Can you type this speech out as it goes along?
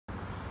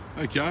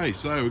Okay,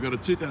 so we've got a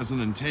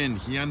 2010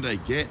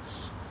 Hyundai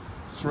Getz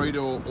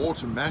 3-door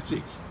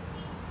automatic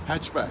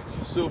hatchback,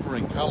 silver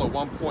in colour,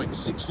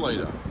 1.6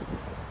 litre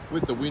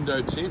with the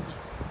window tint.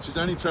 She's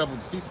only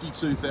travelled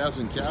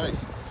 52,000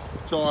 k's.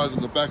 Tyres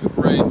on the back are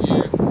brand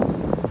new.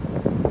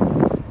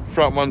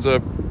 Front ones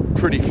are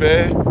pretty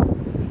fair.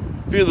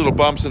 A few little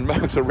bumps and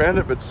marks around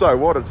it, but so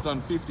what? It's done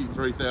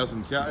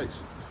 53,000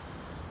 k's.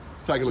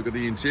 Take a look at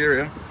the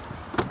interior.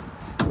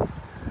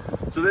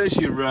 So there's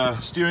your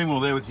steering wheel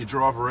there with your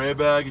driver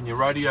airbag and your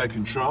radio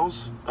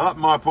controls.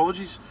 My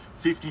apologies,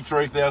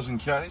 53,000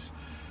 k's.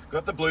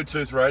 Got the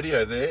Bluetooth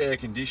radio there, air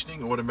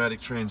conditioning,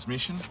 automatic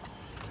transmission.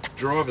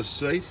 Driver's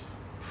seat,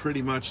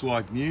 pretty much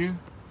like new,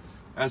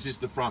 as is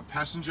the front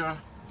passenger.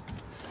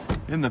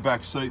 In the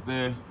back seat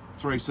there,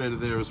 3-seater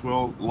there as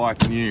well,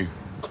 like new.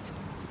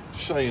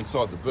 Show you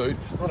inside the boot.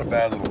 It's not a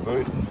bad little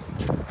boot.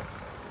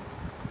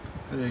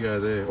 There you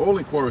go there. All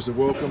inquiries are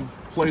welcome.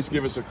 Please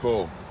give us a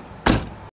call.